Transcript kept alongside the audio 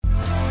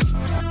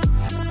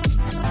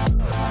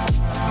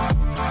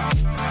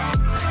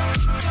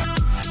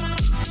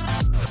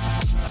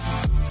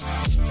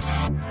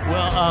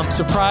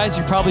surprised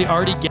you probably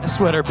already guessed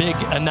what our big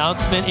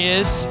announcement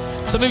is.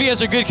 Some of you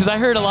guys are good because I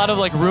heard a lot of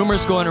like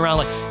rumors going around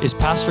like, is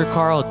Pastor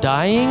Carl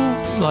dying?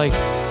 Like,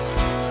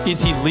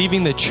 is he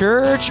leaving the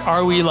church?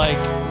 Are we like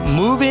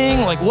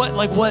moving? Like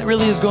what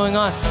really is going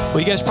on? Well,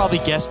 you guys probably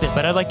guessed it,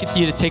 but I'd like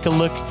you to take a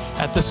look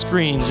at the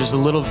screens. There's a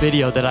little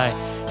video that I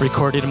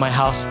recorded in my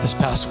house this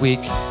past week,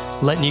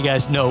 letting you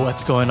guys know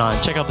what's going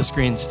on. Check out the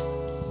screens.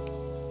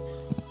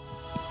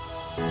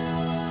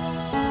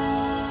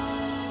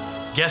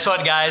 Guess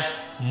what, guys?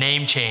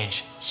 Name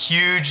change.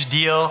 Huge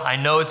deal. I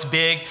know it's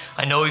big.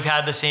 I know we've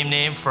had the same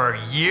name for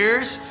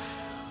years,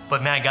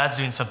 but man, God's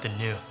doing something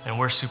new, and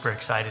we're super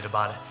excited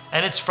about it.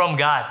 And it's from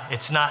God.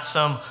 It's not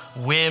some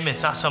whim.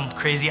 It's not some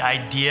crazy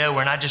idea.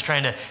 We're not just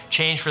trying to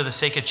change for the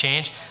sake of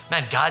change.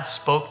 Man, God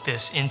spoke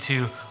this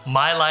into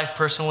my life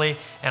personally,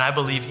 and I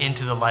believe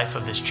into the life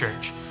of this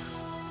church.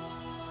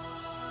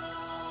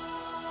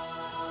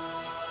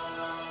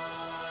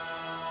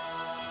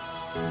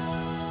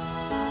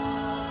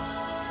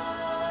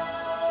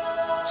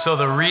 So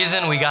the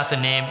reason we got the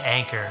name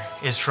Anchor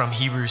is from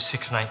Hebrews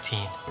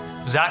 6:19.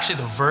 It was actually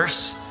the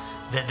verse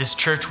that this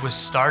church was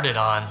started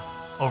on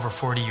over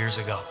 40 years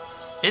ago.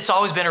 It's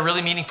always been a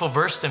really meaningful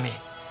verse to me.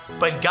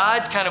 But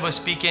God kind of was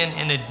speaking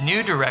in a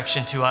new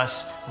direction to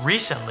us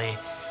recently.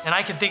 And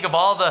I can think of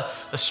all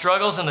the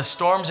struggles and the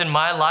storms in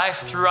my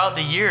life throughout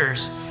the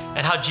years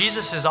and how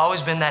Jesus has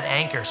always been that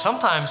anchor.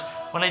 Sometimes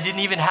when I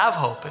didn't even have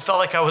hope, it felt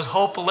like I was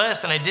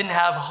hopeless and I didn't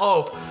have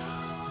hope,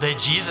 that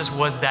Jesus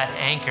was that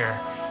anchor.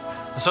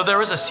 So there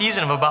was a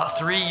season of about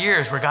 3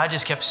 years where God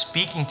just kept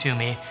speaking to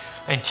me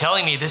and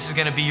telling me, this is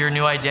gonna be your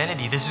new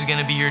identity. This is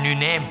gonna be your new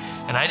name.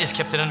 And I just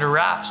kept it under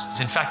wraps.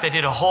 In fact, I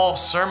did a whole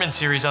sermon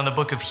series on the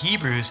book of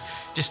Hebrews,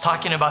 just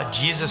talking about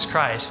Jesus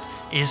Christ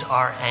is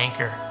our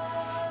anchor.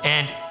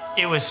 And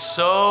it was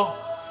so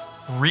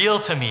real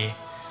to me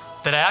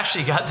that I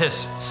actually got this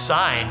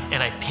sign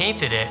and I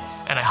painted it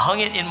and I hung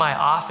it in my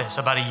office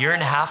about 1.5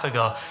 years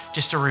ago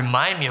just to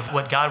remind me of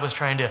what God was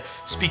trying to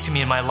speak to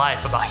me in my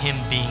life about Him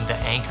being the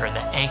anchor and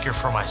the anchor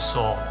for my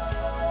soul.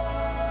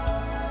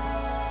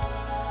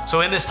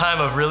 So in this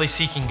time of really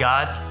seeking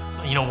God,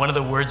 you know, one of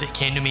the words that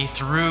came to me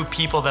through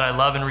people that I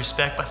love and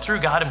respect, but through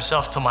God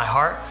Himself to my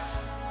heart,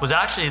 was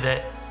actually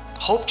that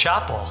Hope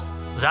Chapel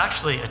was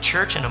actually a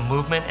church and a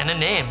movement and a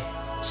name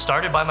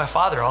started by my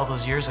father all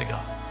those years ago.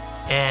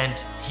 And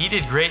he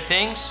did great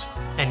things,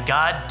 and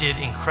God did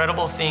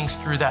incredible things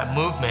through that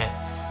movement.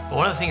 But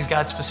one of the things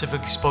God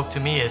specifically spoke to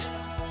me is,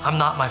 I'm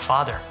not my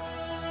father.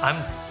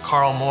 I'm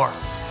Carl Moore,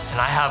 and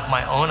I have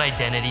my own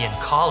identity and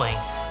calling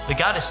that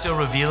God is still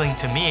revealing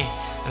to me,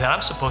 and that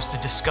I'm supposed to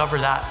discover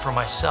that for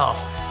myself,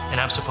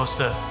 and I'm supposed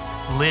to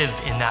live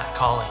in that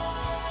calling.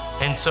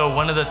 And so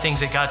one of the things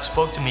that God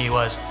spoke to me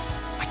was,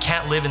 I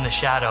can't live in the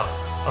shadow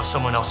of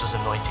someone else's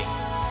anointing.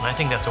 And I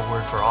think that's a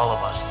word for all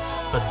of us.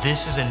 But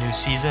this is a new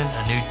season,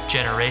 a new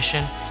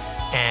generation,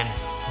 and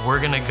we're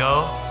gonna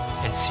go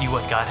and see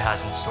what God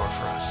has in store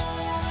for us.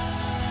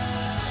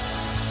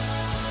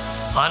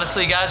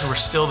 Honestly, guys, we're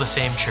still the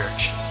same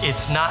church.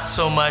 It's not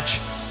so much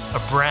a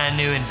brand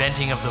new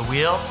inventing of the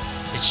wheel,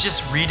 it's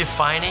just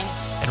redefining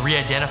and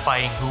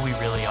re-identifying who we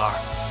really are.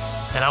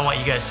 And I want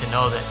you guys to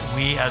know that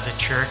we as a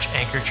church,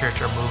 Anchor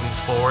Church, are moving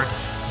forward,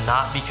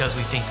 not because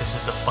we think this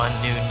is a fun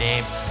new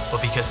name,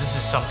 but because this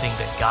is something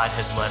that God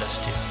has led us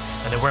to,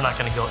 and that we're not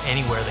gonna go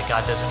anywhere that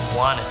God doesn't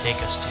wanna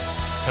take us to.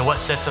 And what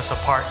sets us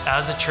apart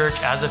as a church,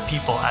 as a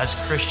people, as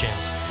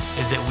Christians,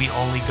 is that we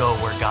only go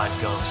where God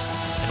goes.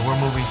 And we're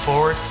moving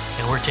forward,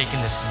 and we're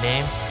taking this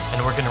name,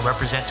 and we're gonna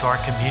represent to our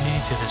community,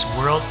 to this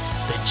world,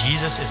 that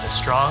Jesus is a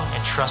strong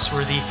and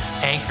trustworthy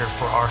anchor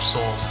for our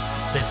souls.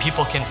 That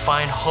people can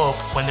find hope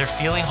when they're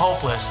feeling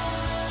hopeless,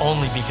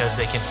 only because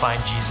they can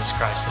find Jesus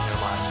Christ in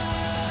their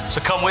lives. So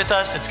come with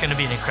us, it's gonna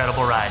be an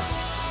incredible ride.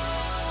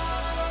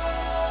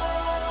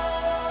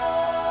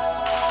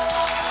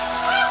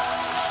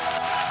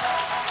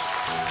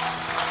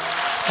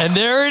 And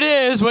there it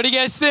is. What do you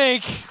guys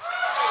think?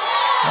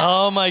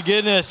 Oh my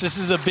goodness, this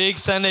is a big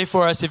Sunday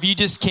for us. If you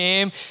just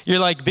came, you're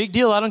like, big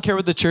deal, I don't care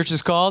what the church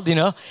is called, you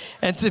know?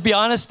 And to be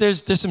honest,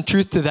 there's some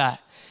truth to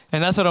that.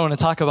 And that's what I want to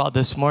talk about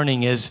this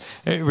morning is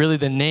really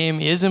the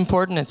name is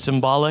important, it's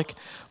symbolic,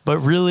 but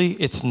really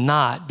it's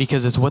not,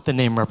 because it's what the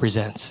name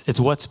represents. It's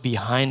what's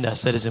behind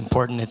us that is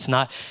important. It's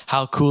not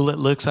how cool it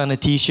looks on a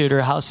t-shirt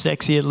or how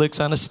sexy it looks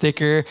on a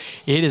sticker.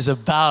 It is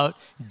about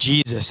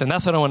Jesus. And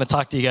that's what I want to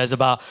talk to you guys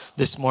about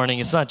this morning.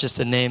 It's not just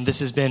a name.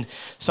 This has been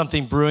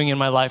something brewing in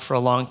my life for a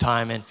long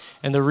time.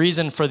 And the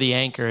reason for the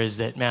anchor is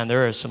that, man,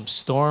 there are some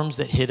storms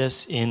that hit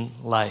us in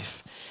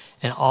life.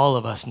 And all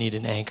of us need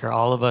an anchor.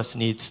 All of us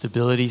need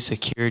stability,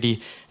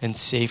 security, and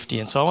safety.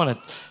 And so I want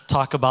to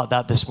talk about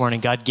that this morning.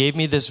 God gave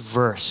me this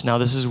verse. Now,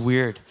 this is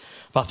weird.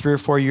 About 3 or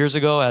 4 years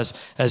ago,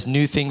 as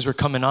new things were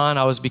coming on,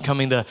 I was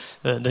becoming the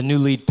new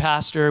lead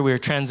pastor. We were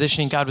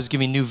transitioning. God was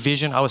giving new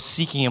vision. I was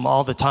seeking Him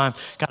all the time.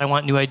 God, I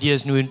want new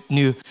ideas,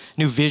 new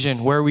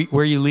vision. Where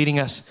are you leading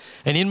us?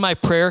 And in my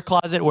prayer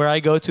closet, where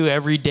I go to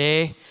every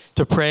day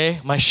to pray,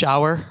 my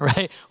shower,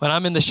 right? When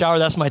I'm in the shower,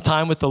 that's my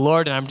time with the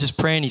Lord, and I'm just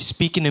praying. He's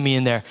speaking to me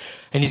in there,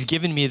 and he's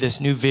giving me this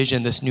new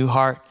vision, this new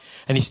heart,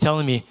 and he's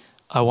telling me,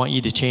 I want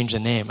you to change the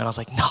name. And I was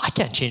like, no, I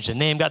can't change the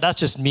name. God, that's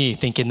just me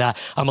thinking that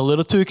I'm a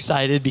little too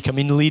excited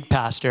becoming the lead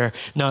pastor.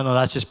 No,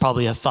 that's just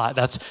probably a thought.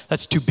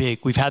 That's too big.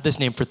 We've had this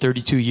name for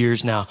 32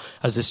 years now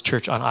as this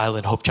church on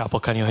Island, Hope Chapel,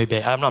 Kaneohe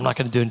Bay. I'm not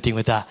going to do anything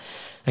with that.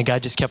 And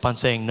God just kept on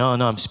saying, no,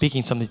 I'm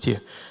speaking something to you.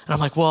 And I'm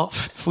like, well,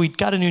 if we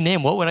got a new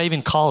name, what would I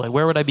even call it?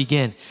 Where would I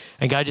begin?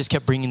 And God just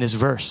kept bringing this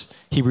verse,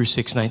 Hebrews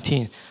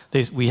 6:19.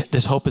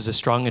 This hope is a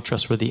strong and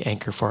trustworthy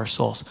anchor for our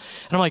souls.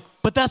 And I'm like,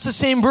 but that's the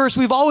same verse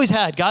we've always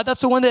had, God.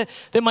 That's the one that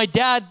my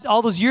dad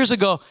all those years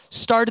ago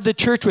started the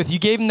church with. You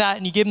gave him that,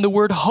 and you gave him the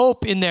word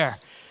hope in there.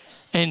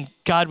 And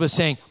God was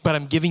saying, but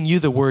I'm giving you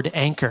the word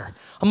anchor.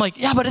 I'm like,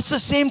 yeah, but it's the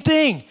same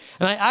thing.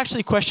 And I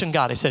actually questioned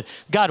God. I said,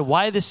 God,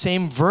 why the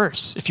same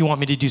verse if you want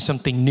me to do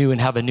something new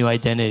and have a new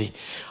identity?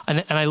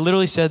 And I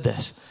literally said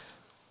this.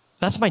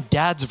 That's my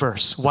dad's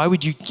verse. Why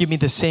would you give me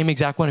the same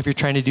exact one if you're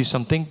trying to do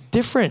something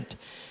different?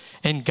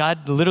 And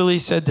God literally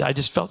said, I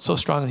just felt so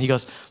strong. And he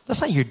goes,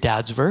 that's not your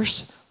dad's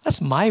verse. That's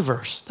my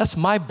verse. That's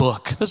my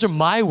book. Those are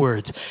my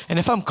words. And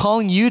if I'm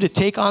calling you to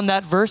take on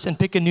that verse and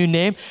pick a new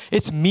name,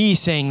 it's me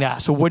saying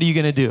that. So what are you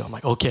going to do? I'm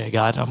like, okay,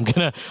 God, I'm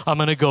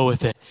going to go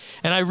with it.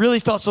 And I really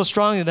felt so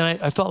strongly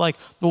that I felt like,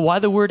 well, why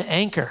the word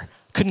anchor?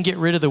 Couldn't get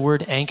rid of the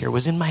word anchor. It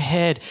was in my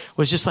head. It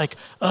was just like,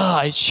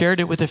 I shared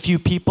it with a few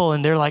people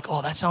and they're like,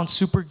 oh, that sounds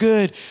super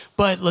good,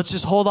 but let's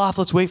just hold off.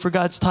 Let's wait for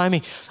God's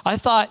timing. I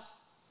thought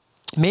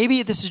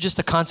maybe this is just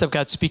a concept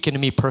God's speaking to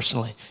me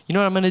personally. You know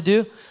what I'm going to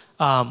do?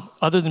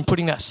 Other than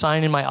putting that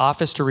sign in my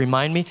office to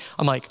remind me,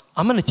 I'm like,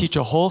 I'm going to teach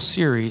a whole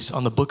series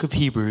on the book of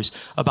Hebrews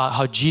about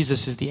how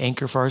Jesus is the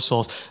anchor for our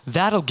souls.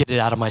 That'll get it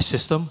out of my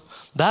system.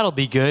 That'll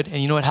be good.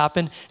 And you know what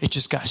happened? It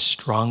just got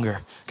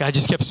stronger. God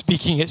just kept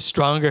speaking it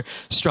stronger.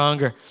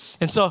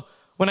 And so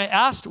when I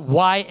asked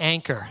why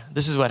anchor,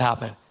 this is what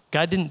happened.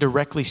 God didn't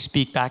directly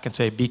speak back and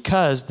say,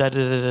 because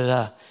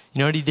da-da-da-da-da. You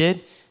know what he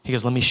did? He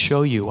goes, let me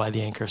show you why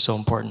the anchor is so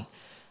important.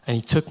 And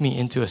he took me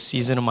into a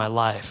season of my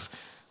life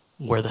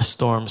where the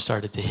storm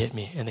started to hit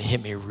me, and they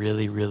hit me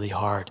really, really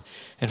hard.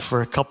 And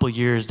for a couple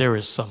years, there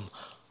was some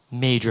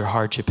major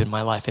hardship in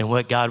my life. And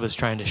what God was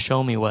trying to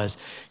show me was,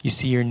 you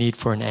see your need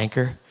for an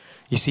anchor?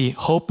 You see,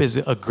 hope is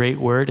a great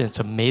word, and it's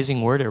an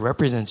amazing word. It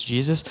represents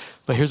Jesus.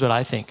 But here's what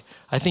I think.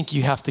 I think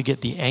you have to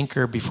get the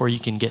anchor before you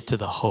can get to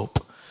the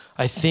hope.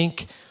 I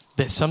think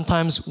that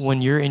sometimes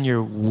when you're in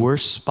your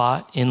worst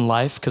spot in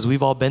life, because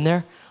we've all been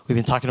there, we've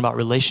been talking about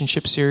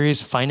relationship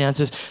series,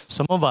 finances.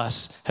 Some of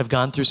us have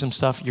gone through some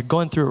stuff. You're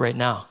going through it right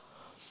now.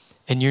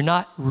 And you're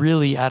not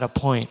really at a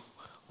point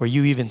where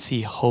you even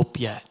see hope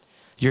yet.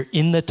 You're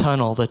in the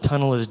tunnel. The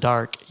tunnel is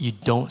dark. You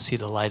don't see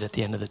the light at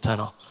the end of the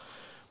tunnel.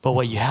 But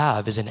what you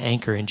have is an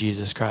anchor in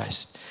Jesus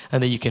Christ.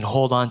 And that you can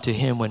hold on to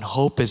him when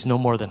hope is no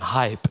more than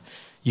hype.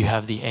 You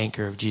have the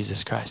anchor of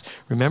Jesus Christ.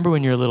 Remember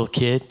when you're a little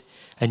kid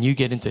and you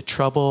get into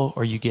trouble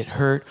or you get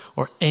hurt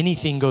or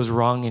anything goes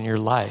wrong in your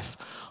life?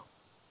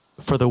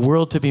 For the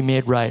world to be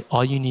made right,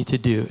 all you need to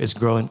do is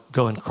go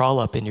and crawl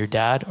up in your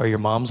dad or your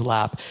mom's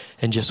lap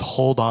and just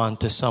hold on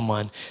to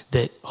someone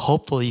that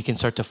hopefully you can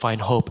start to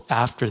find hope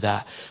after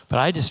that. But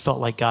I just felt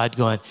like God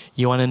going,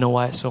 you want to know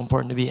why it's so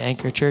important to be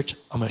Anchor Church?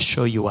 I'm going to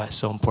show you why it's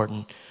so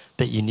important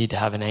that you need to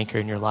have an anchor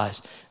in your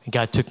lives. And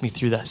God took me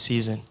through that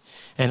season.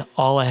 And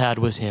all I had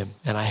was him.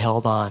 And I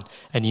held on.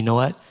 And you know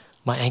what?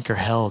 My anchor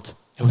held.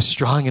 It was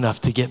strong enough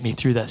to get me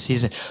through that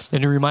season.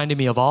 And it reminded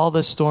me of all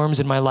the storms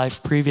in my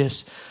life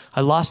previous. I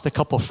lost a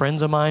couple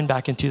friends of mine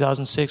back in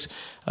 2006.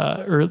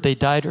 They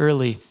died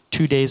early,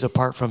 2 days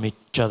apart from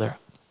each other.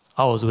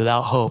 I was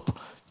without hope,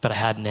 but I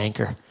had an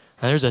anchor.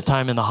 And there's a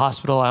time in the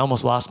hospital, I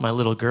almost lost my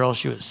little girl.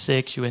 She was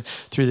sick. She went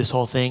through this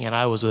whole thing, and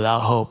I was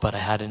without hope, but I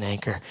had an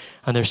anchor.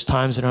 And there's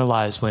times in our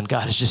lives when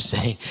God is just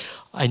saying,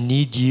 I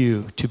need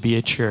you to be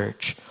a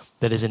church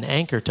that is an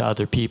anchor to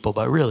other people,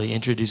 but really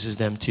introduces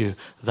them to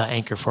the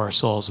anchor for our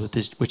souls,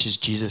 which is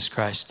Jesus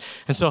Christ.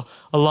 And so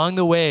along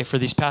the way, for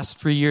these past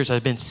 3 years,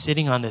 I've been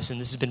sitting on this, and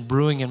this has been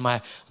brewing in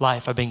my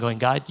life. I've been going,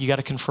 God, you got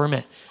to confirm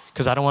it,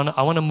 because I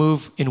want to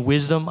move in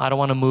wisdom. I don't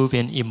want to move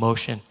in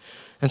emotion.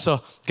 And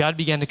so God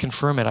began to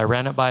confirm it. I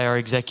ran it by our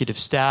executive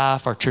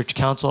staff, our church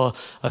council,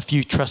 a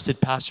few trusted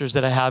pastors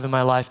that I have in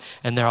my life.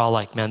 And they're all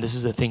like, man, this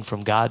is a thing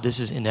from God. This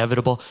is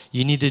inevitable.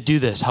 You need to do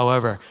this.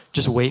 However,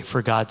 just wait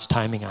for God's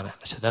timing on it.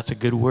 I said, that's a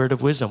good word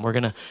of wisdom.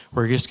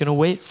 We're just going to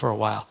wait for a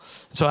while.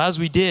 And so as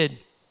we did,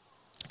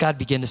 God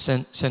began to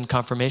send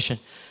confirmation.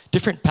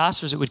 Different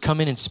pastors that would come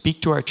in and speak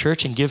to our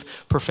church and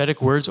give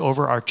prophetic words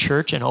over our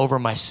church and over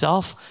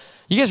myself.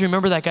 You guys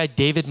remember that guy,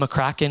 David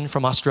McCracken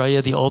from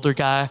Australia, the older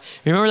guy?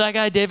 Remember that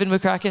guy, David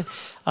McCracken?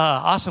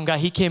 Awesome guy.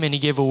 He came in, he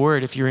gave a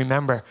word, if you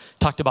remember,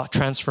 talked about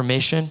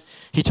transformation.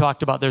 He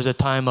talked about there's a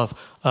time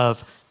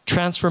of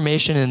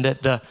transformation, and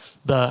that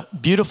the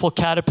beautiful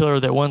caterpillar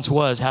that once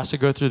was has to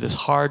go through this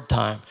hard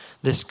time,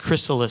 this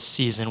chrysalis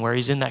season where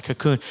he's in that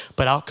cocoon,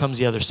 but out comes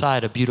the other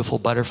side, a beautiful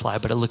butterfly,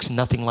 but it looks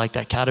nothing like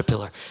that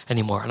caterpillar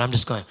anymore. And I'm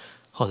just going,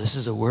 oh, this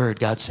is a word.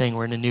 God's saying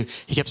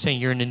he kept saying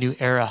you're in a new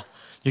era.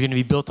 You're going to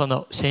be built on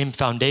the same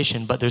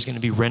foundation, but there's going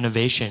to be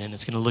renovation and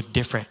it's going to look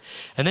different.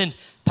 And then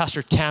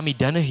Pastor Tammy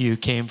Donahue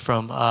came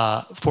from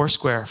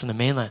Foursquare, from the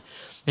mainland.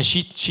 And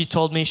she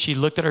told me, she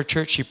looked at our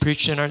church, she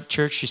preached in our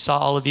church, she saw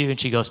all of you, and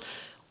she goes,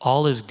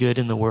 all is good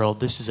in the world.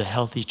 This is a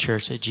healthy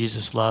church that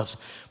Jesus loves.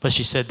 But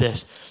she said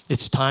this,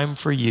 it's time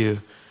for you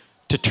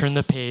to turn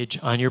the page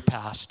on your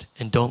past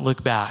and don't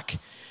look back.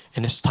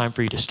 And it's time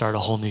for you to start a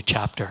whole new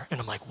chapter. And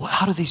I'm like, well,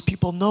 how do these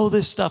people know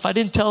this stuff? I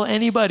didn't tell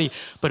anybody.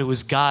 But it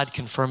was God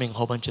confirming a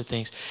whole bunch of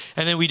things.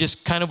 And then we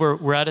just kind of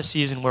we're at a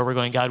season where we're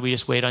going, God, we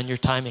just wait on your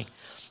timing.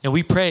 And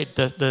we prayed,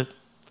 the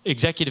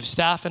executive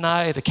staff and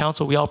I, the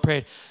council, we all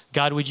prayed,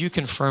 God, would you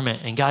confirm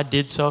it? And God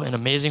did so in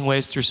amazing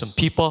ways through some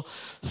people,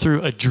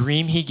 through a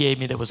dream he gave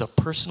me that was a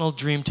personal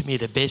dream to me,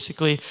 that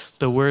basically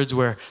the words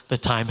were, the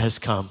time has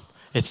come.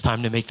 It's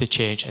time to make the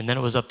change. And then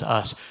it was up to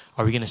us.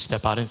 Are we going to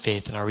step out in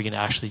faith and are we going to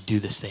actually do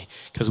this thing?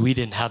 Because we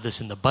didn't have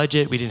this in the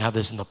budget. We didn't have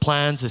this in the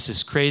plans. This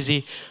is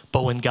crazy.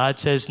 But when God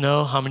says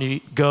no, how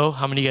many go?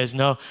 How many of you guys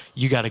know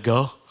you got to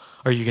go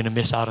or you're going to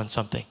miss out on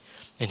something?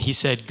 And he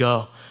said,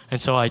 go.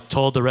 And so I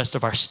told the rest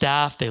of our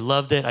staff. They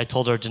loved it. I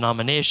told our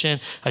denomination.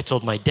 I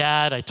told my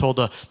dad. I told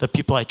the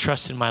people I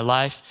trust in my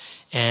life.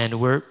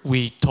 And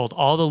we told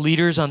all the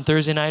leaders on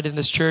Thursday night in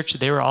this church.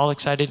 They were all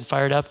excited and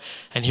fired up.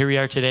 And here we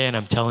are today. And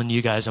I'm telling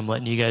you guys, I'm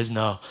letting you guys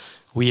know,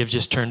 we have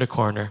just turned a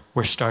corner.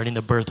 We're starting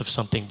the birth of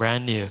something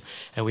brand new.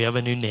 And we have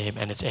a new name,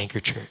 and it's Anchor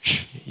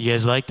Church. You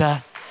guys like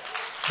that?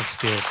 That's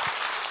good.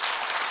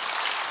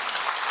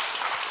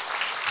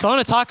 So I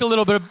want to talk a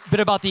little bit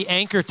about the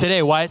anchor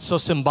today, why it's so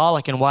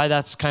symbolic and why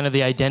that's kind of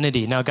the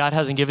identity. Now, God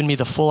hasn't given me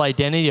the full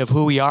identity of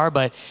who we are,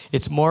 but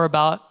it's more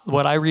about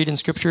what I read in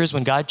scripture is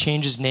when God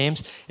changes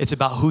names, it's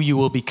about who you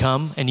will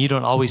become, and you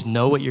don't always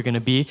know what you're going to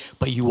be,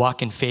 but you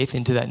walk in faith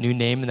into that new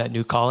name and that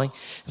new calling.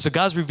 And so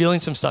God's revealing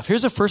some stuff.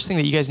 Here's the first thing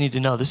that you guys need to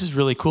know. This is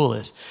really cool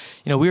is,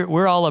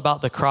 we're all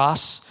about the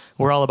cross.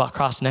 We're all about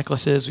cross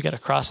necklaces. We got a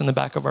cross in the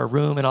back of our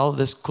room and all of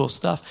this cool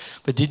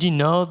stuff. But did you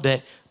know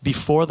that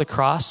before the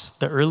cross,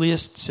 the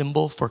earliest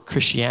symbol for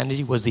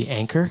Christianity was the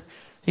anchor?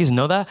 You guys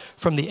know that?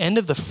 From the end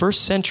of the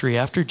first century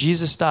after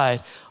Jesus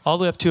died, all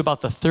the way up to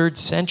about the 3rd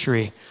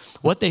century,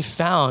 what they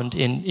found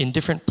in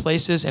different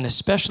places, and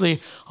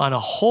especially on a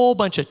whole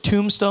bunch of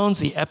tombstones,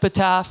 the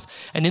epitaph,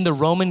 and in the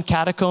Roman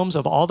catacombs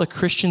of all the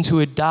Christians who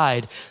had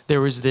died,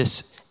 there was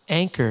this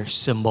anchor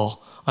symbol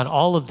on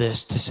all of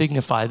this to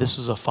signify this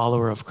was a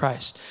follower of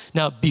Christ.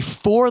 Now,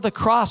 before the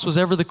cross was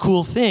ever the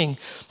cool thing,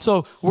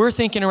 so we're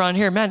thinking around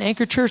here, man,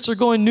 Anchor Church, they're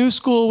going new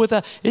school with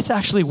that. It's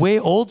actually way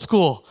old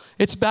school.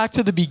 It's back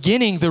to the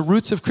beginning. The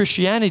roots of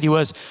Christianity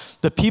was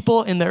the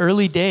people in the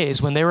early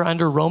days when they were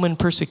under Roman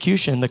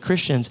persecution, the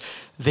Christians,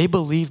 they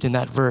believed in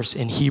that verse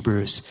in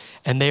Hebrews.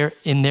 And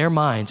in their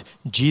minds,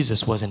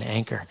 Jesus was an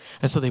anchor.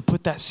 And so they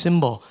put that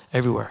symbol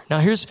everywhere. Now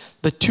here's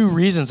the 2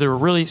 reasons that were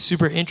really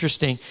super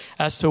interesting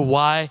as to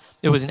why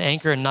it was an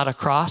anchor and not a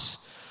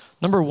cross.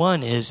 Number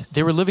 1 is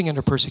they were living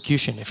under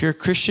persecution. If you're a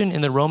Christian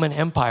in the Roman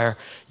Empire,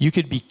 you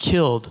could be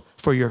killed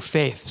for your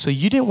faith. So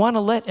you didn't want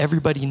to let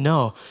everybody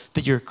know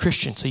that you're a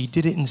Christian. So you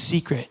did it in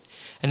secret.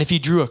 And if you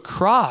drew a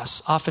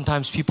cross,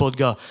 oftentimes people would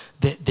go,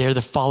 they're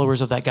the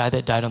followers of that guy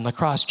that died on the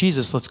cross.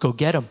 Jesus, let's go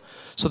get him.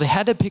 So they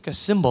had to pick a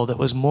symbol that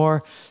was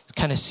more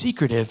kind of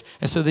secretive.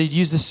 And so they'd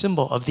use the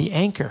symbol of the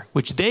anchor,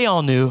 which they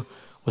all knew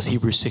was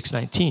Hebrews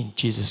 6:19,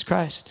 Jesus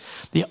Christ.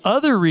 The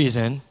other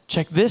reason,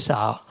 check this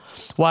out,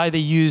 why they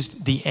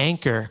used the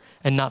anchor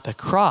and not the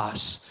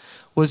cross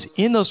was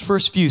in those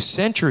first few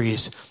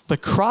centuries, the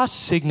cross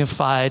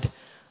signified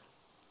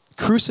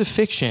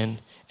crucifixion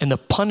and the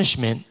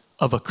punishment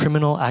of a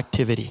criminal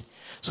activity.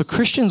 So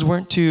Christians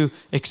weren't too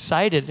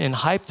excited and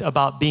hyped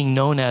about being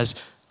known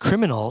as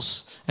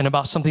criminals and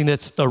about something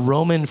that's the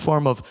Roman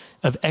form of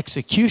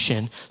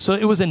execution. So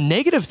it was a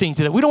negative thing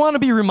to that. We don't want to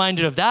be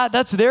reminded of that.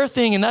 That's their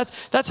thing, and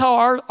that's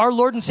how our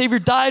Lord and Savior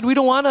died. We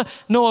don't want to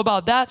know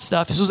about that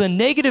stuff. This was a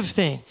negative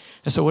thing.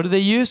 And so what did they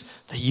use?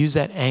 They used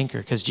that anchor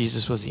because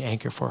Jesus was the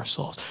anchor for our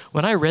souls.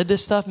 When I read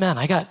this stuff, man,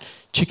 I got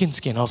chicken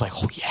skin. I was like,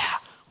 oh yeah,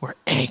 we're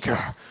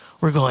anchor.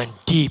 We're going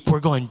deep.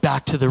 We're going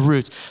back to the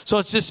roots. So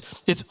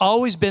it's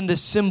always been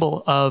this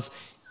symbol of,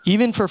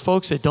 even for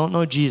folks that don't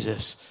know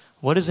Jesus,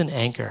 what is an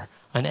anchor?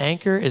 An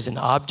anchor is an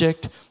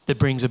object that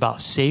brings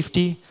about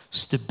safety,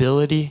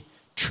 stability,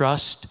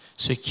 trust,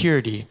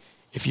 security.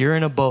 If you're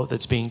in a boat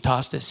that's being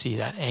tossed at sea,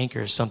 that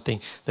anchor is something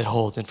that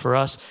holds. And for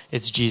us,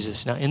 it's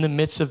Jesus. Now, in the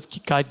midst of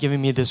God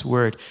giving me this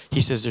word, he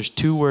says there's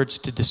 2 words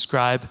to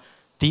describe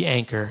the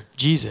anchor,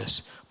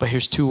 Jesus. But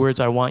here's 2 words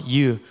I want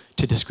you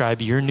to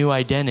describe your new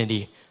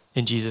identity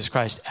in Jesus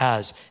Christ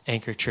as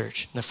Anchor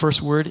Church. And the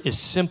first word is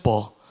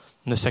simple,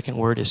 and the second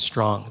word is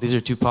strong. These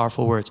are 2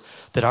 powerful words.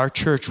 That our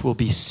church will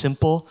be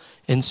simple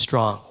and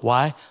strong.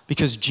 Why?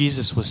 Because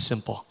Jesus was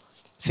simple.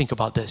 Think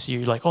about this.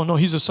 You're like, oh no,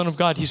 he's the Son of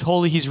God. He's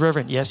holy, he's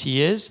reverent. Yes,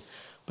 he is.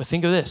 But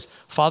think of this.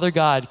 Father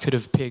God could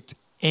have picked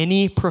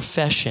any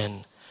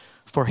profession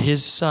for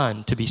his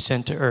son to be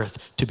sent to earth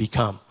to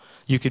become.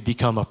 You could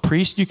become a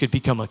priest. You could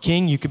become a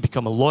king. You could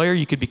become a lawyer.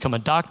 You could become a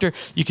doctor.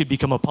 You could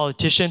become a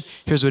politician.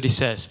 Here's what he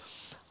says.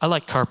 I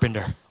like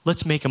carpenter.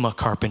 Let's make him a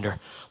carpenter.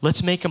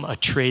 Let's make him a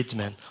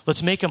tradesman.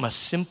 Let's make him a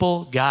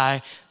simple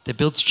guy that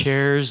builds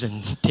chairs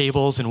and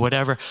tables and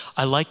whatever.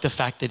 I like the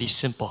fact that he's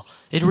simple.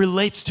 It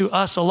relates to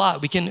us a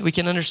lot. We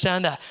can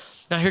understand that.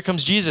 Now here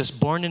comes Jesus,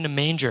 born in a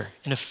manger,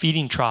 in a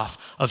feeding trough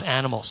of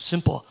animals.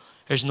 Simple.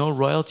 There's no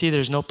royalty.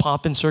 There's no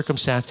pomp and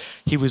circumstance.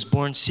 He was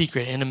born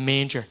secret in a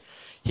manger.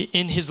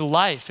 In his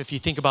life, if you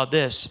think about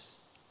this,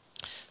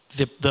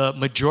 the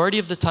majority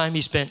of the time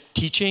he spent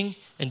teaching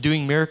and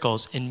doing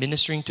miracles and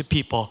ministering to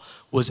people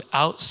was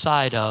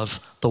outside of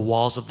the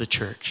walls of the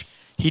church.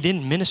 He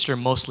didn't minister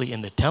mostly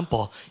in the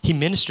temple. He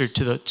ministered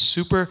to the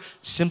super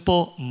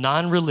simple,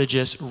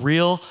 non-religious,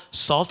 real,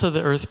 salt of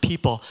the earth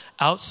people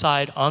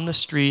outside on the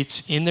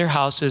streets, in their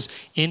houses,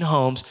 in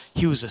homes.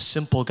 He was a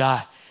simple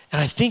guy.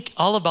 And I think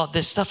all about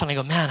this stuff and I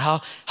go, man,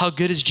 how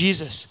good is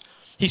Jesus?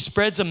 He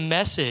spreads a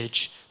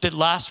message that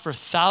lasts for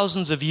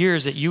thousands of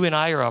years that you and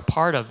I are a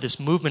part of, this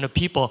movement of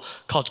people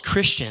called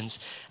Christians.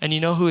 And you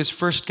know who his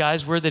first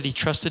guys were that he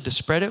trusted to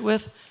spread it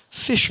with?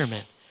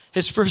 Fishermen.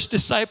 His first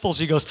disciples,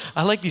 he goes,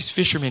 I like these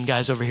fishermen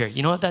guys over here.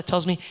 You know what that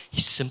tells me?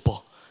 He's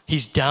simple.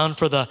 He's down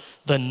for the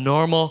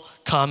normal,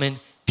 common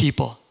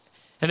people.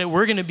 And that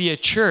we're going to be a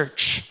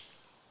church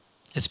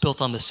that's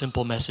built on the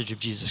simple message of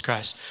Jesus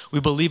Christ. We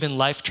believe in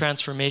life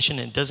transformation,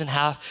 and it doesn't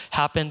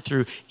happen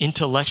through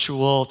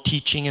intellectual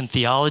teaching and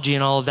theology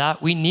and all of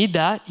that. We need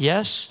that,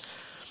 yes.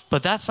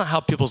 But that's not how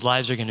people's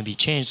lives are going to be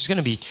changed. It's going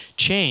to be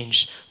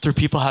changed through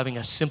people having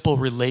a simple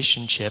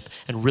relationship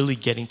and really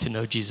getting to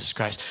know Jesus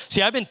Christ.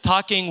 See, I've been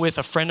talking with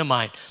a friend of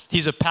mine.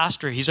 He's a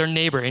pastor. He's our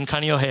neighbor in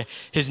Kaneohe.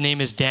 His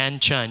name is Dan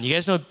Chun. You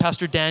guys know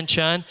Pastor Dan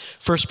Chun,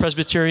 First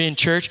Presbyterian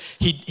Church?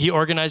 He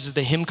organizes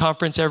the hymn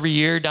conference every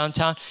year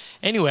downtown.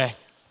 Anyway,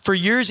 for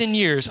years and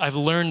years, I've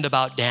learned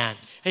about Dan.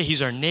 Hey,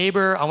 he's our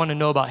neighbor. I want to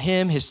know about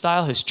him, his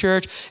style, his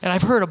church. And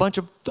I've heard a bunch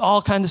of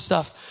all kinds of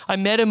stuff. I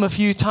met him a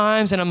few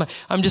times and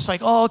I'm just like,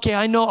 oh, okay,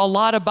 I know a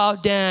lot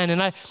about Dan.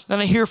 And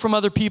I hear from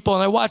other people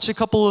and I watched a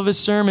couple of his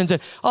sermons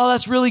and, oh,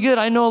 that's really good.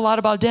 I know a lot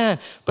about Dan.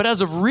 But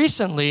as of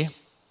recently,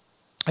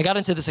 I got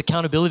into this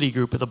accountability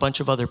group with a bunch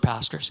of other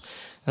pastors.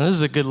 And this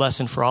is a good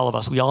lesson for all of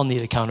us. We all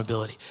need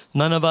accountability.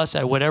 None of us,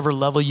 at whatever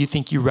level you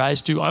think you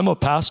rise to, I'm a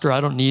pastor, I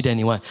don't need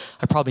anyone.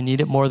 I probably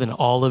need it more than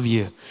all of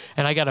you.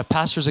 And I got a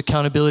pastor's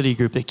accountability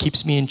group that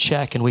keeps me in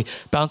check, and we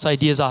bounce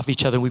ideas off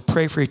each other, and we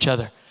pray for each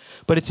other.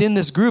 But it's in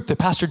this group that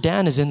Pastor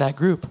Dan is in that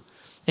group.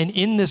 And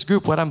in this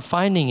group, what I'm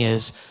finding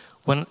is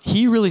when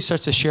he really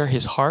starts to share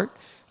his heart,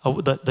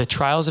 the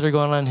trials that are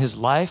going on in his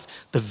life,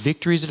 the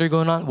victories that are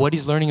going on, what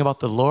he's learning about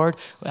the Lord,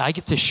 I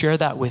get to share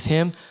that with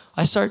him.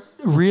 I start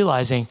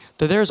realizing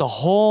that there's a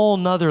whole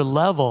nother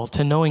level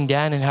to knowing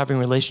Dan and having a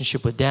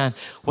relationship with Dan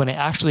when I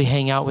actually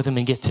hang out with him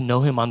and get to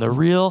know him on the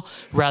real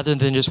rather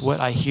than just what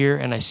I hear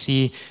and I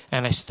see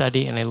and I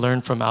study and I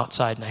learn from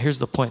outside. Now here's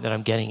the point that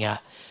I'm getting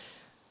at.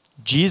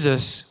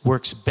 Jesus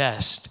works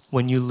best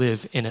when you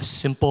live in a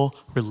simple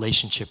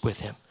relationship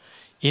with him.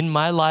 In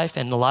my life,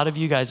 and a lot of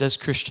you guys as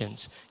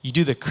Christians, you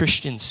do the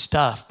Christian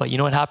stuff, but you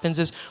know what happens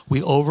is we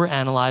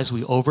overanalyze,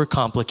 we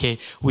overcomplicate,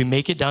 we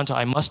make it down to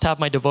I must have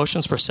my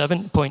devotions for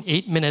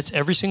 7.8 minutes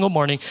every single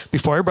morning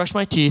before I brush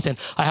my teeth, and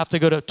I have to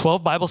go to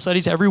 12 Bible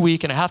studies every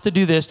week, and I have to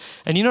do this.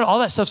 And you know, all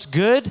that stuff's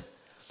good,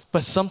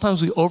 but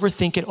sometimes we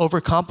overthink it,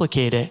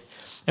 overcomplicate it,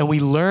 and we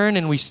learn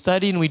and we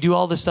study and we do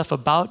all this stuff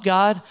about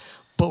God,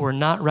 but we're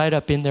not right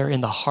up in there in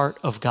the heart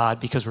of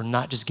God because we're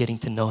not just getting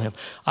to know him.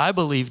 I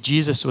believe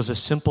Jesus was a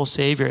simple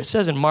Savior. It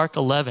says in Mark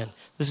 11,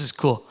 this is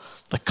cool.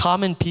 The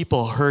common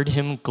people heard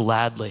him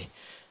gladly.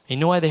 And you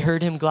know why they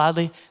heard him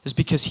gladly? It's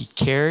because he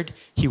cared,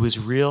 he was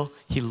real,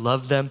 he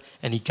loved them,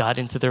 and he got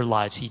into their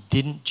lives. He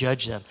didn't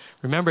judge them.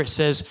 Remember, it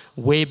says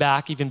way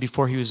back, even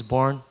before he was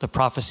born, the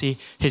prophecy,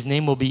 his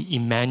name will be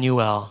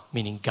Emmanuel,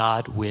 meaning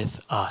God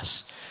with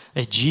us.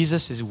 That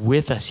Jesus is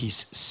with us.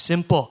 He's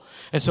simple.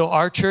 And so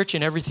our church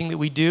and everything that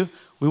we do,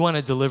 we want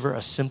to deliver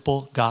a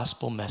simple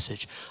gospel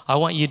message. I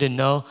want you to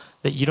know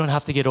that you don't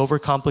have to get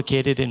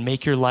overcomplicated and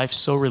make your life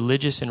so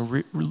religious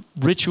and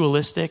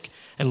ritualistic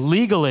and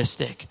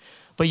legalistic.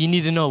 But you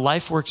need to know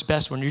life works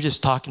best when you're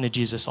just talking to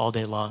Jesus all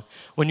day long.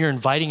 When you're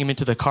inviting him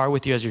into the car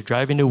with you as you're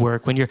driving to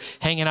work. When you're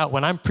hanging out.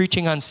 When I'm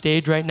preaching on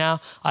stage right now,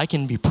 I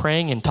can be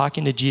praying and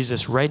talking to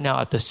Jesus right now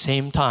at the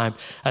same time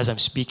as I'm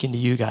speaking to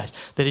you guys.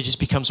 That it just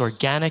becomes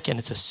organic and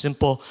it's a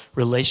simple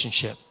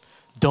relationship.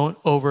 Don't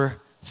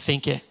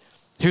overthink it.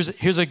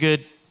 Here's a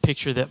good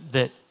picture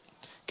that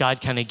God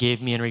kind of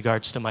gave me in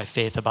regards to my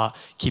faith about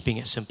keeping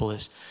it simple.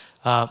 Is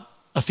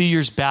a few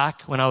years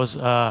back when I was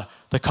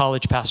the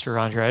college pastor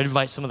around here, I'd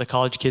invite some of the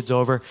college kids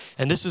over.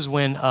 And this is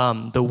when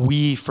the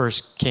Wii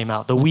first came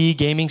out. The Wii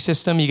gaming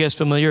system. You guys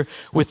familiar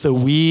with the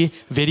Wii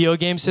video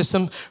game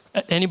system?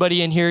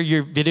 Anybody in here,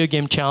 your video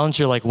game challenge,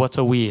 you're like, what's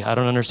a Wii? I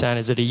don't understand.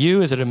 Is it a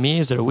you? Is it a me?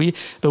 Is it a we?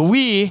 The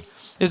Wii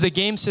is a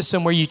game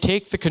system where you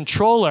take the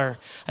controller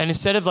and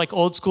instead of like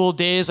old school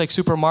days like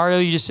Super Mario,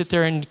 you just sit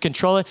there and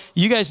control it.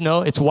 You guys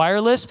know it's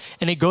wireless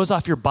and it goes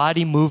off your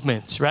body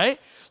movements, right?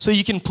 so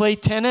you can play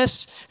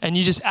tennis and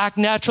you just act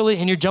naturally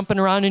and you're jumping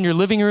around in your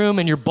living room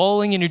and you're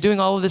bowling and you're doing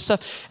all of this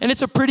stuff. And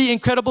it's a pretty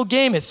incredible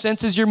game. It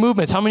senses your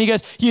movements. How many of you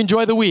guys, you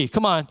enjoy the Wii?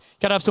 Come on.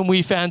 Got to have some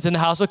Wii fans in the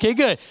house. Okay,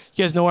 good.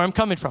 You guys know where I'm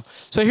coming from.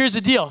 So here's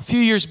the deal. A few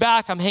years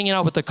back, I'm hanging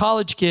out with the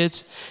college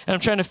kids and I'm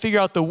trying to figure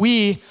out the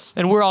Wii,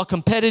 and we're all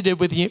competitive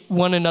with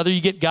one another.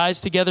 You get guys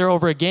together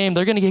over a game,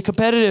 they're going to get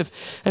competitive.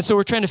 And so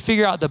we're trying to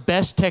figure out the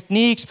best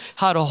techniques,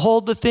 how to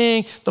hold the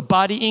thing, the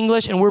body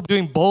English, and we're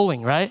doing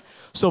bowling, right?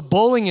 So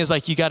bowling is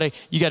like you gotta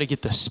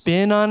get the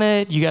spin on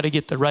it, you gotta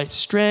get the right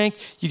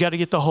strength, you gotta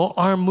get the whole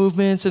arm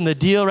movements and the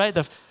deal, right?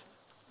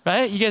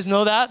 Right? You guys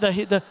know that?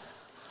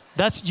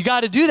 You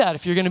got to do that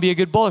if you're going to be a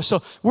good bowler.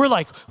 So we're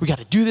like, we got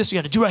to do this. We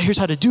got to do it. Here's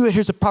how to do it.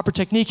 Here's the proper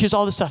technique. Here's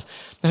all this stuff.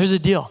 Now here's the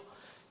deal.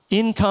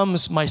 In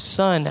comes my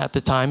son at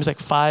the time. He's like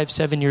 5,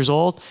 7 years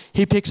old.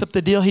 He picks up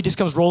the deal. He just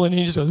comes rolling and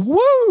he just goes,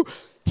 woo!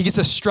 He gets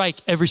a strike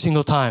every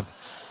single time.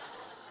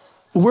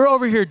 We're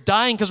over here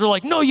dying because we're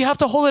like, no, you have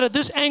to hold it at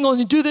this angle and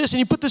you do this and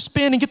you put the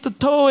spin and get the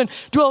toe and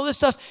do all this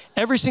stuff.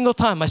 Every single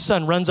time my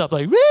son runs up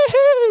like,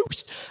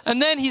 woohoo!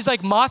 And then he's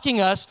like mocking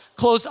us,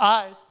 closed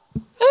eyes.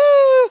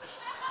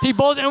 He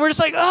bowls and we're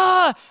just like,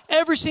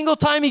 every single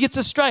time he gets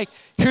a strike.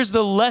 Here's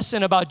the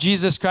lesson about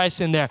Jesus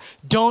Christ in there.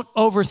 Don't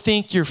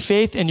overthink your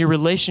faith and your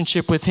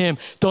relationship with him.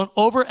 Don't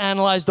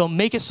overanalyze. Don't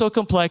make it so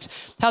complex.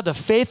 Have the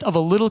faith of a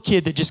little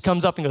kid that just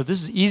comes up and goes,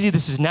 this is easy.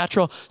 This is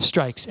natural.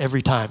 Strikes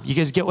every time. You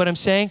guys get what I'm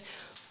saying?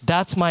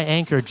 That's my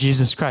anchor,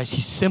 Jesus Christ.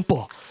 He's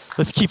simple.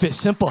 Let's keep it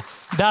simple.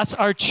 That's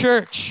our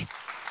church.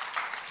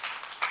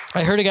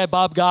 I heard a guy,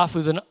 Bob Goff,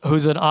 who's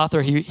an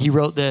author. He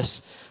wrote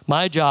this.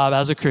 My job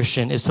as a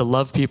Christian is to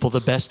love people the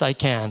best I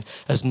can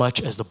as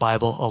much as the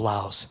Bible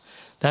allows.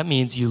 That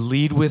means you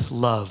lead with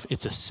love.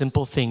 It's a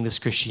simple thing, this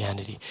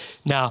Christianity.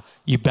 Now,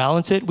 you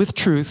balance it with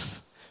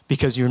truth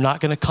because you're not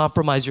going to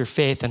compromise your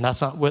faith, and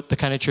that's not what the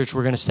kind of church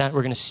we're going to stand.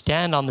 We're going to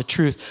stand on the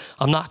truth.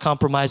 I'm not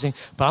compromising,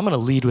 but I'm going to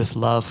lead with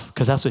love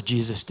because that's what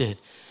Jesus did.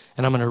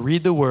 And I'm going to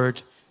read the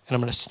word, and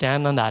I'm going to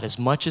stand on that as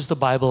much as the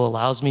Bible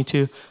allows me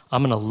to.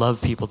 I'm going to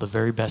love people the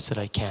very best that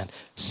I can.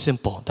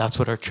 Simple. That's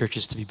what our church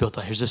is to be built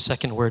on. Here's the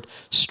second word,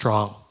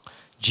 strong.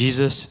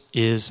 Jesus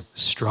is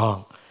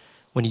strong.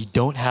 When you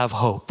don't have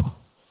hope,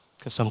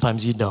 because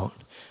sometimes you don't,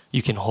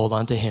 you can hold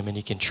on to him and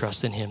you can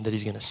trust in him that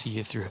he's going to see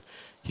you through.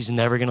 He's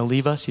never going to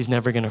leave us. He's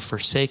never going to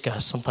forsake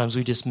us. Sometimes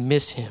we just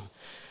miss him,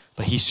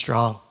 but he's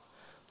strong.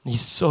 He's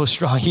so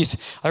strong.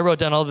 I wrote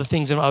down all the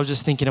things and I was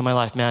just thinking in my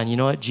life, man, you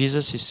know what?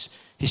 Jesus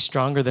he's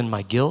stronger than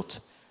my guilt,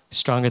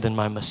 stronger than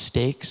my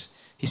mistakes.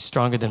 He's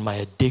stronger than my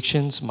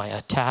addictions, my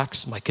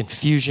attacks, my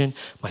confusion,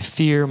 my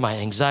fear, my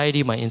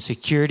anxiety, my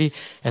insecurity,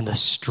 and the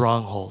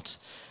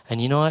strongholds. And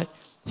you know what?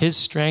 His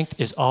strength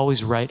is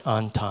always right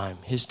on time.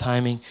 His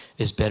timing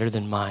is better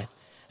than mine.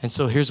 And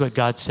so here's what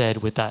God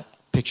said with that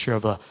picture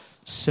of a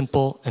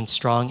simple and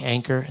strong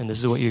anchor, and this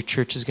is what your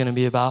church is going to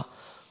be about,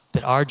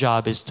 that our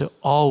job is to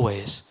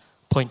always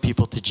point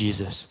people to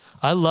Jesus.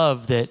 I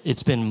love that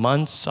it's been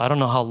months, I don't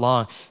know how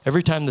long.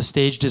 Every time the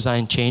stage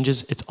design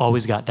changes, it's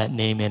always got that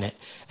name in it.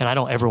 And I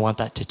don't ever want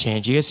that to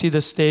change. You guys see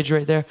this stage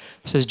right there?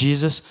 It says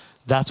Jesus.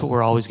 That's what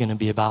we're always going to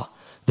be about.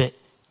 That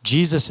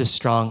Jesus is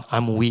strong,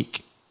 I'm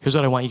weak. Here's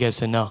what I want you guys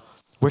to know.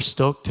 We're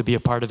stoked to be a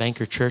part of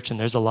Anchor Church, and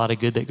there's a lot of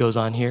good that goes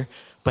on here.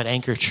 But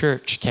Anchor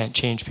Church can't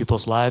change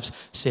people's lives,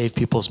 save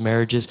people's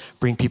marriages,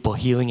 bring people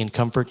healing and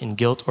comfort in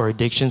guilt or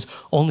addictions.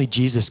 Only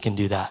Jesus can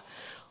do that.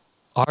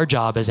 Our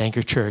job as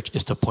Anchor Church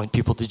is to point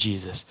people to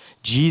Jesus.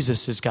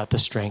 Jesus has got the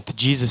strength.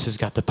 Jesus has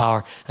got the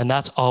power. And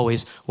that's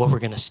always what we're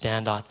going to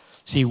stand on.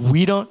 See,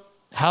 we don't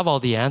have all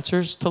the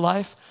answers to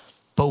life,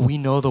 but we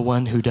know the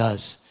one who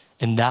does.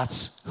 And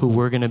that's who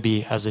we're going to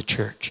be as a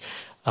church.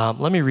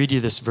 Let me read you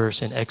this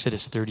verse in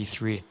Exodus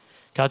 33.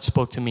 God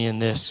spoke to me in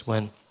this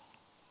when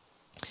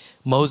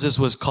Moses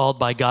was called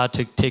by God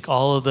to take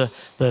all of the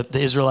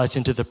Israelites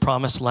into the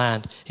promised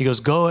land. He goes,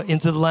 go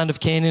into the land of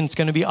Canaan. It's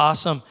going to be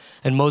awesome.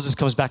 And Moses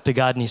comes back to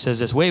God and he says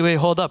this, wait,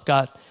 hold up,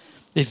 God.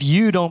 If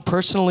you don't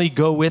personally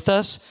go with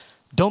us,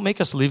 don't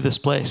make us leave this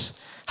place.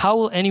 How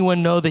will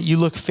anyone know that you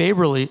look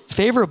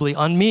favorably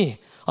on me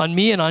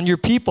and on your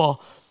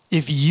people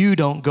if you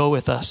don't go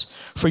with us?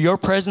 For your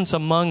presence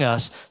among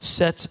us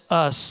sets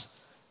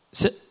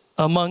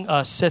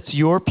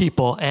your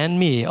people and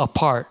me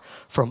apart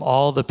from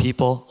all the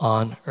people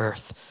on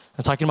earth.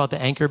 I'm talking about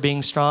the anchor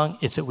being strong.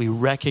 It's that we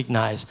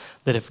recognize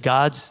that if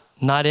God's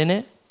not in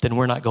it, then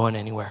we're not going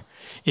anywhere.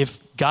 If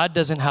God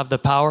doesn't have the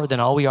power, then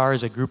all we are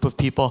is a group of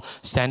people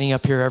standing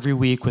up here every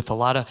week with a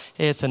lot of,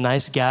 hey, it's a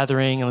nice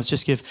gathering, and let's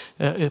just give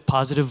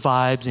positive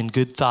vibes and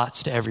good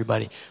thoughts to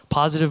everybody.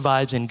 Positive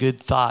vibes and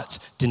good thoughts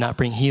do not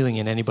bring healing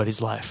in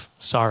anybody's life.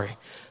 Sorry.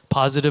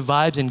 Positive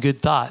vibes and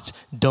good thoughts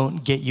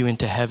don't get you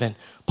into heaven.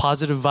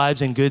 Positive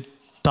vibes and good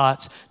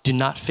thoughts do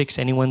not fix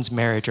anyone's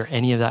marriage or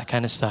any of that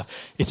kind of stuff.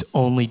 It's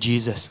only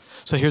Jesus.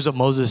 So here's what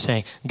Moses is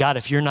saying. God,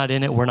 if you're not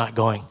in it, we're not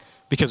going.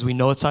 Because we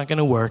know it's not going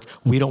to work.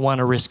 We don't want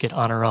to risk it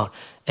on our own.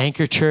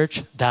 Anchor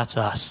Church, that's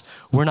us.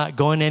 We're not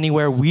going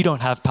anywhere. We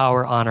don't have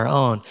power on our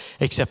own,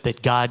 except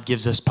that God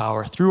gives us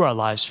power through our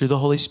lives, through the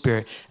Holy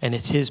Spirit, and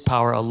it's his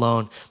power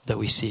alone that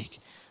we seek.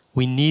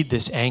 We need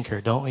this anchor,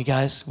 don't we,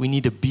 guys? We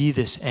need to be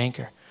this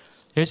anchor.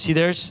 See,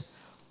 there's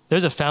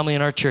a family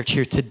in our church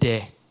here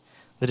today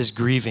that is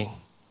grieving.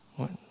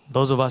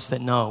 Those of us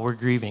that know, we're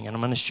grieving. And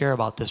I'm going to share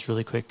about this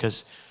really quick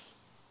because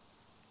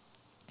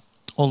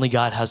only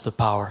God has the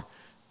power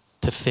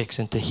to fix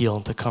and to heal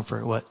and to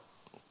comfort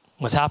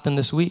what's happened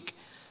this week.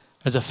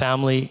 There's a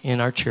family in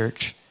our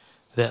church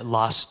that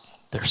lost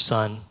their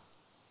son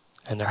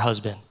and their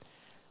husband.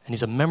 And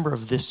he's a member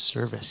of this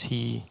service.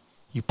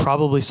 You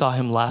probably saw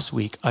him last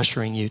week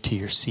ushering you to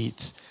your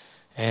seats.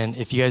 And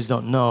if you guys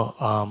don't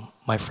know,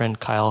 my friend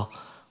Kyle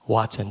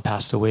Watson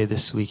passed away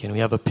this week, and we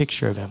have a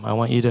picture of him. I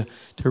want you to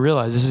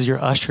realize this is your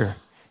usher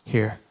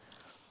here.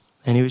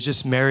 And he was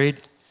just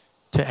married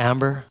to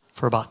Amber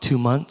for about 2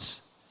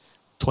 months,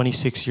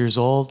 26 years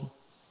old,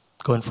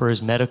 going for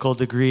his medical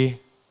degree,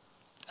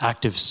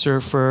 active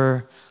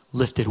surfer,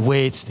 lifted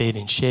weights, stayed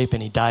in shape,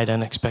 and he died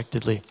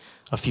unexpectedly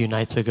a few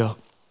nights ago.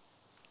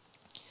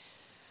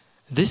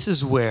 This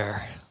is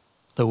where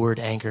the word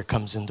anchor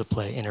comes into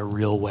play in a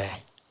real way.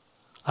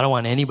 I don't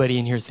want anybody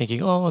in here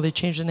thinking, oh, they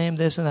changed the name,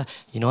 this and that.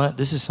 You know what?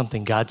 This is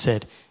something God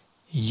said,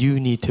 you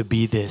need to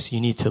be this. You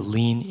need to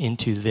lean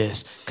into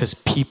this because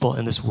people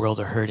in this world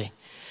are hurting.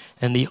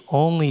 And the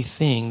only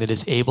thing that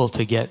is able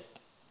to get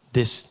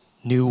this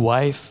new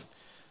wife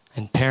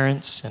and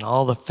parents and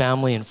all the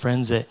family and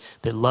friends that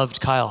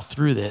loved Kyle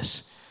through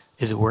this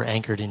is that we're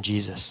anchored in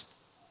Jesus.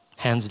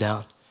 Hands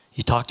down.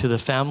 You talk to the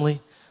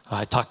family.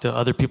 I talk to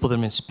other people that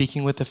have been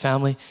speaking with the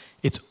family.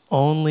 It's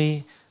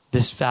only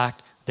this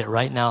fact that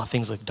right now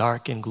things look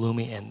dark and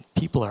gloomy and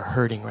people are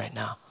hurting right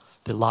now.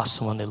 They lost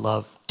someone they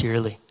love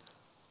dearly.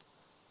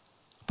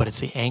 But it's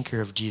the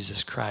anchor of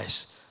Jesus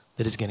Christ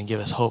that is going to give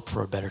us hope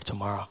for a better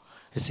tomorrow.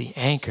 It's the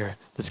anchor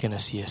that's going to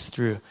see us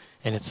through.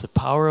 And it's the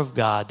power of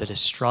God that is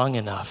strong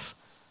enough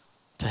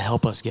to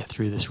help us get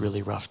through this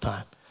really rough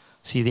time.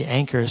 See, the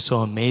anchor is so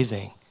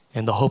amazing.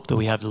 And the hope that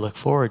we have to look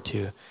forward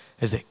to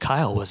is that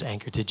Kyle was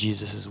anchored to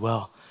Jesus as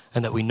well.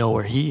 And that we know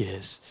where he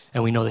is.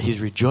 And we know that he's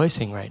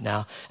rejoicing right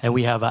now. And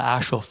we have an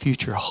actual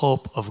future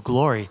hope of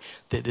glory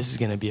that this is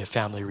going to be a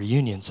family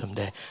reunion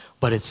someday.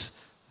 But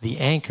it's the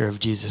anchor of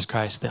Jesus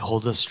Christ that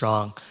holds us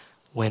strong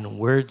when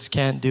words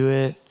can't do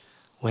it,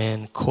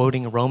 when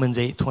quoting Romans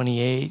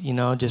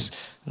 8:28, just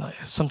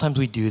sometimes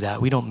we do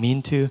that. We don't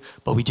mean to,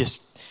 but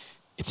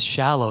it's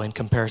shallow in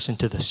comparison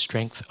to the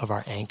strength of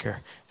our anchor.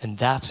 And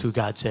that's who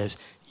God says,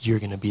 you're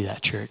going to be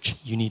that church.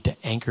 You need to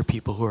anchor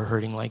people who are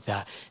hurting like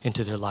that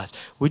into their lives.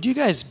 Would you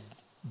guys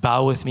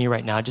bow with me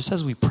right now, just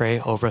as we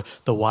pray over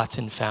the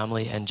Watson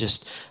family and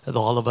just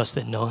all of us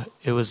that know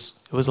it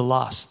was a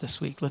loss this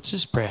week? Let's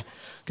just pray.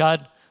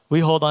 God, we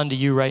hold on to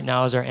you right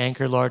now as our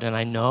anchor, Lord, and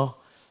I know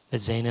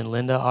that Zane and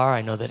Linda are.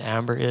 I know that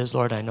Amber is,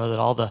 Lord. I know that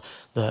all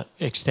the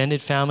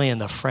extended family and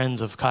the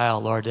friends of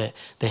Kyle, Lord, that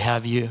they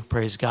have you.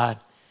 Praise God.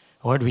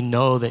 Lord, we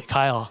know that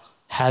Kyle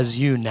has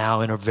you now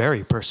in a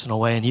very personal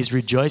way, and he's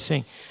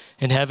rejoicing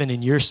in heaven,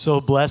 and you're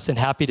so blessed and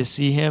happy to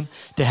see him,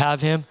 to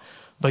have him.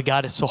 But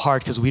God, it's so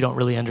hard because we don't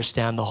really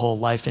understand the whole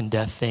life and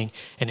death thing,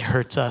 and it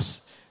hurts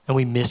us, and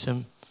we miss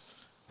him,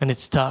 and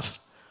it's tough.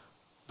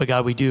 But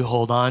God, we do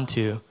hold on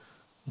to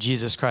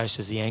Jesus Christ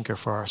as the anchor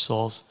for our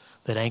souls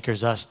that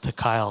anchors us to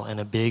Kyle in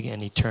a big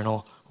and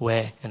eternal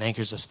way and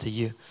anchors us to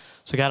you.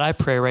 So God, I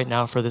pray right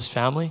now for this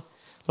family,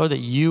 Lord, that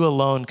you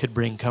alone could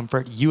bring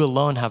comfort. You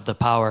alone have the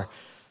power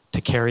to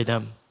carry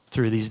them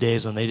through these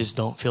days when they just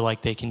don't feel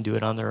like they can do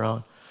it on their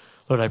own.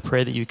 Lord, I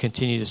pray that you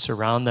continue to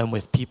surround them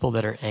with people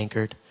that are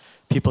anchored,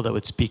 people that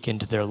would speak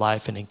into their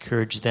life and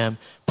encourage them,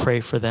 pray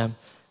for them,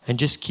 and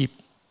just keep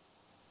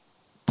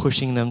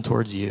pushing them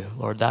towards you.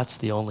 Lord, that's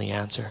the only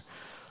answer.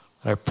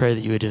 And I pray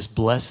that you would just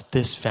bless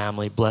this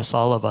family, bless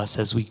all of us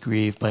as we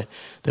grieve, but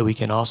that we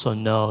can also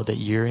know that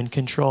you're in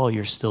control,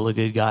 you're still a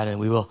good God, and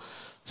we will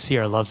see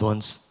our loved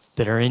ones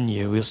that are in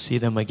you. We'll see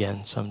them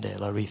again someday.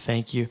 Lord, we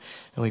thank you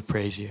and we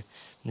praise you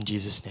in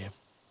Jesus' name.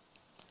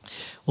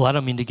 Well, I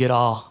don't mean to get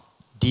all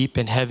deep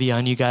and heavy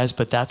on you guys,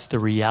 but that's the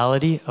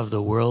reality of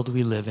the world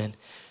we live in.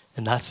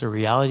 And that's the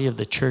reality of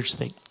the church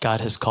that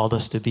God has called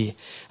us to be.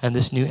 And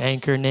this new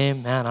anchor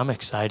name, man, I'm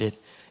excited.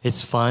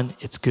 It's fun,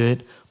 it's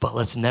good, but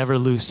let's never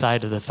lose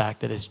sight of the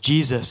fact that it's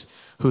Jesus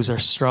who's our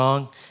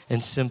strong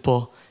and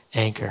simple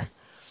anchor.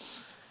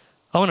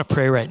 I want to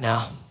pray right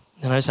now,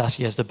 and I just ask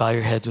you guys to bow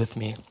your heads with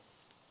me.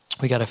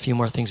 We got a few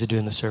more things to do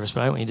in the service,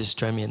 but I want you to just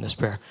join me in this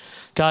prayer.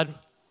 God,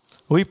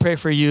 we pray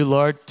for you,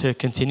 Lord, to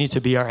continue to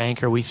be our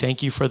anchor. We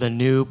thank you for the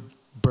new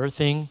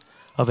birthing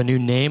of a new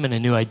name and a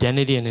new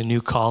identity and a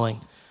new calling.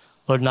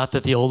 Lord, not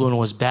that the old one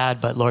was bad,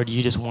 but Lord,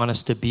 you just want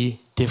us to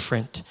be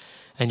different,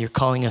 and you're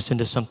calling us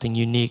into something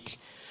unique.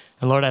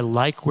 And Lord, I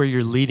like where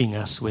you're leading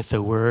us with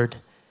the word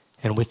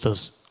and with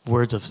those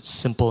words of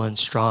simple and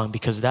strong,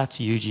 because that's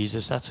you,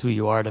 Jesus. That's who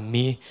you are to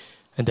me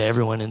and to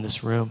everyone in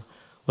this room.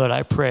 Lord,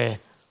 I pray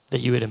that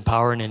you would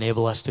empower and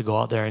enable us to go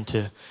out there and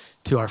to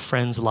to our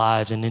friends'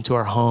 lives and into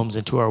our homes,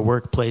 into our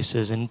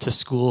workplaces and into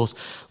schools,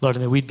 Lord,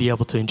 and that we'd be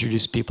able to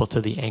introduce people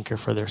to the anchor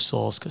for their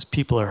souls, because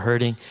people are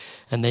hurting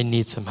and they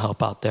need some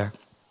help out there.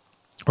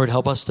 Lord,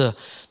 help us to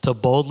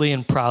boldly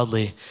and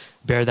proudly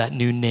bear that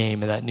new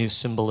name and that new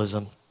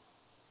symbolism.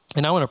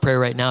 And I want to pray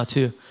right now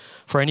too,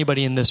 for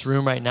anybody in this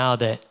room right now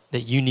that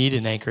you need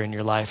an anchor in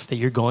your life, that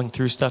you're going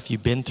through stuff,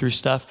 you've been through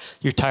stuff,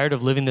 you're tired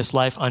of living this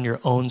life on your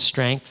own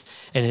strength,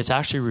 and it's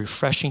actually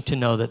refreshing to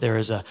know that there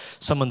is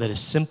someone that is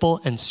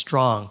simple and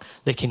strong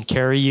that can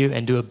carry you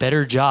and do a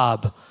better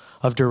job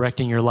of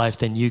directing your life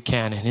than you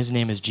can, and his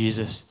name is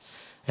Jesus.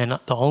 And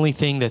the only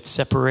thing that's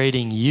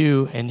separating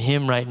you and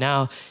him right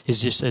now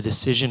is just a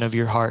decision of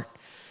your heart,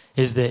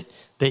 is that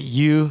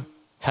you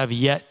have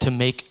yet to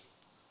make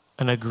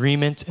an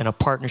agreement and a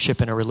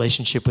partnership and a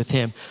relationship with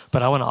him.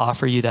 But I want to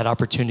offer you that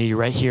opportunity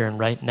right here and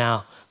right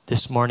now,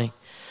 this morning,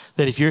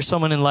 that if you're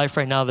someone in life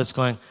right now that's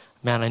going,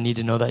 man, I need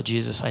to know that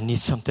Jesus. I need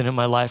something in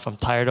my life. I'm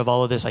tired of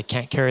all of this. I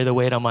can't carry the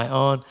weight on my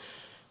own.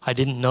 I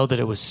didn't know that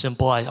it was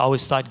simple. I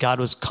always thought God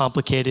was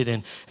complicated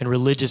and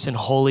religious and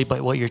holy,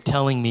 but what you're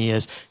telling me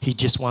is he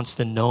just wants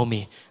to know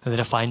me, and that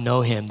if I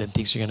know him, then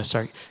things are going to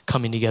start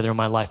coming together in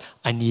my life.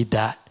 I need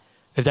that.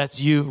 If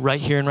that's you right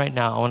here and right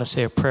now, I want to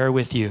say a prayer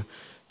with you,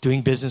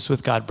 doing business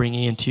with God,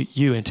 bringing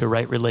you into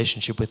right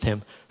relationship with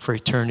him for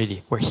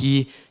eternity, where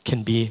he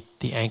can be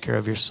the anchor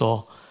of your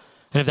soul.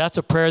 And if that's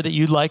a prayer that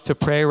you'd like to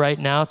pray right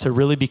now to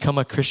really become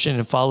a Christian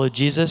and follow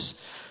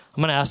Jesus,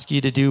 I'm going to ask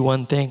you to do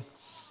one thing.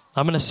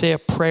 I'm going to say a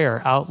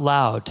prayer out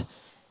loud.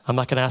 I'm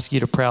not going to ask you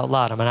to pray out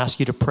loud. I'm going to ask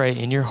you to pray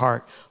in your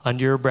heart,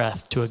 under your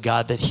breath, to a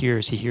God that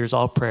hears. He hears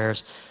all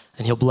prayers,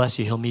 and he'll bless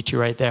you. He'll meet you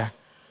right there.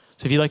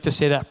 So if you'd like to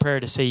say that prayer,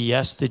 to say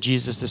yes to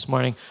Jesus this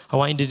morning, I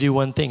want you to do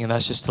one thing, and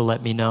that's just to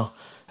let me know.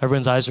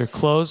 Everyone's eyes are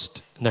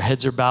closed and their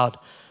heads are bowed.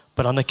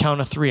 But on the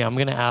count of 3, I'm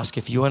going to ask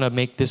if you want to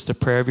make this the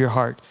prayer of your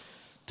heart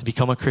to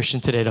become a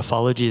Christian today, to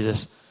follow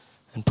Jesus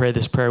and pray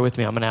this prayer with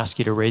me. I'm going to ask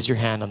you to raise your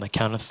hand on the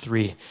count of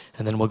 3,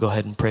 and then we'll go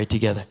ahead and pray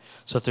together.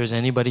 So if there's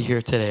anybody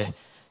here today,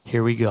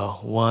 here we go.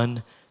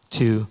 1,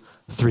 2,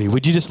 3.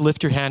 Would you just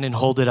lift your hand and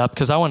hold it up?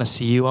 Because I want to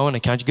see you. I want to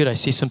count you. Good. I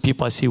see some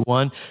people. I see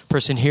 1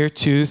 person here,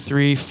 2,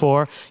 3,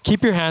 4.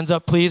 Keep your hands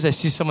up, please. I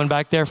see someone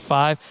back there,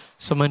 5.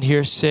 Someone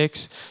here,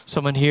 6.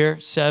 Someone here,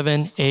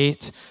 7,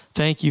 8.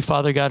 Thank you,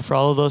 Father God, for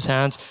all of those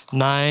hands.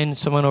 9.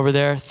 Someone over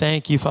there.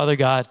 Thank you, Father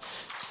God.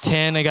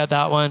 10. I got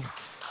that one.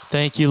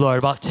 Thank you, Lord.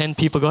 About 10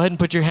 people. Go ahead and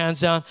put your hands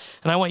down.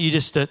 And I want you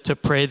just to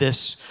pray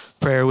this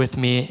prayer with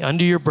me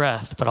under your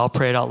breath, but I'll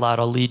pray it out loud.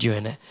 I'll lead you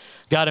in it.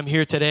 God, I'm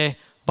here today.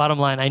 Bottom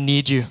line, I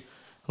need you.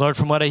 Lord,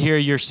 from what I hear,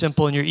 you're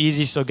simple and you're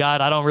easy. So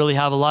God, I don't really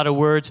have a lot of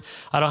words.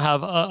 I don't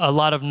have a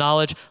lot of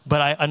knowledge,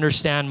 but I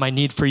understand my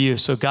need for you.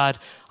 So God,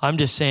 I'm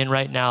just saying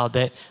right now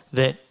that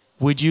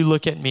would you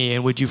look at me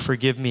and would you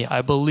forgive me?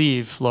 I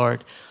believe,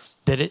 Lord,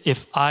 that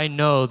if I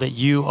know that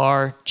you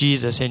are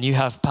Jesus and you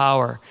have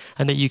power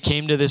and that you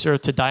came to this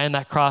earth to die on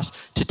that cross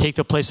to take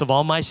the place of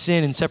all my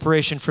sin and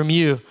separation from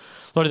you,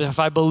 Lord, that if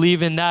I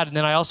believe in that, and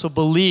then I also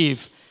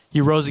believe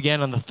you rose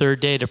again on the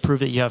 3rd day to prove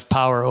that you have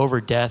power over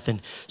death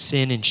and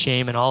sin and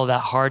shame and all of that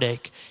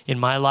heartache in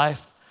my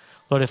life.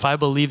 Lord, if I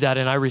believe that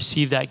and I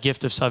receive that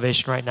gift of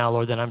salvation right now,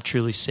 Lord, then I'm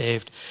truly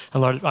saved.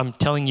 And Lord, I'm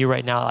telling you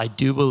right now, I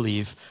do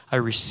believe, I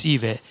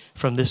receive it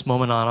from this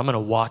moment on. I'm going to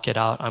walk it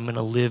out. I'm going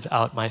to live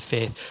out my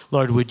faith.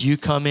 Lord, would you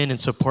come in and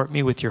support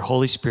me with your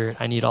Holy Spirit?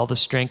 I need all the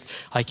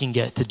strength I can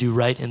get to do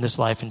right in this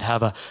life and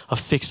have a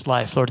fixed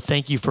life. Lord,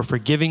 thank you for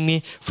forgiving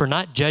me, for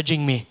not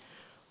judging me,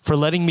 for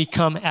letting me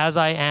come as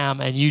I am,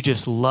 and you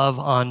just love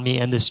on me,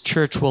 and this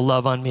church will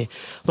love on me.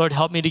 Lord,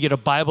 help me to get a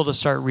Bible to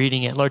start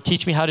reading it. Lord,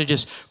 teach me how to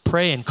just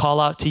pray and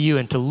call out to you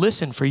and to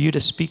listen for you to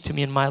speak to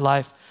me in my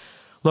life.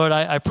 Lord,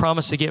 I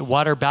promise to get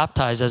water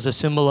baptized as a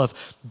symbol of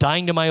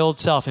dying to my old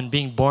self and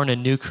being born a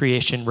new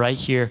creation right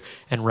here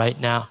and right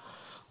now.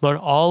 Lord,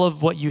 all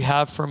of what you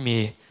have for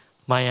me,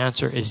 my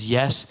answer is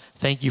yes.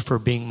 Thank you for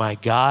being my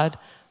God,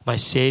 my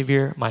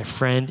Savior, my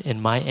friend,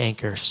 and my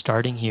anchor,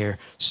 starting here,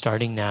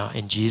 starting now.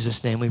 In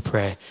Jesus' name we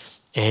pray.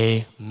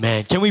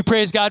 Amen. Can we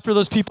praise God for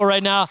those people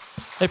right now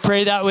that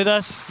pray that with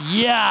us?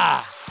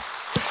 Yeah.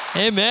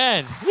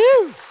 Amen.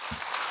 Woo.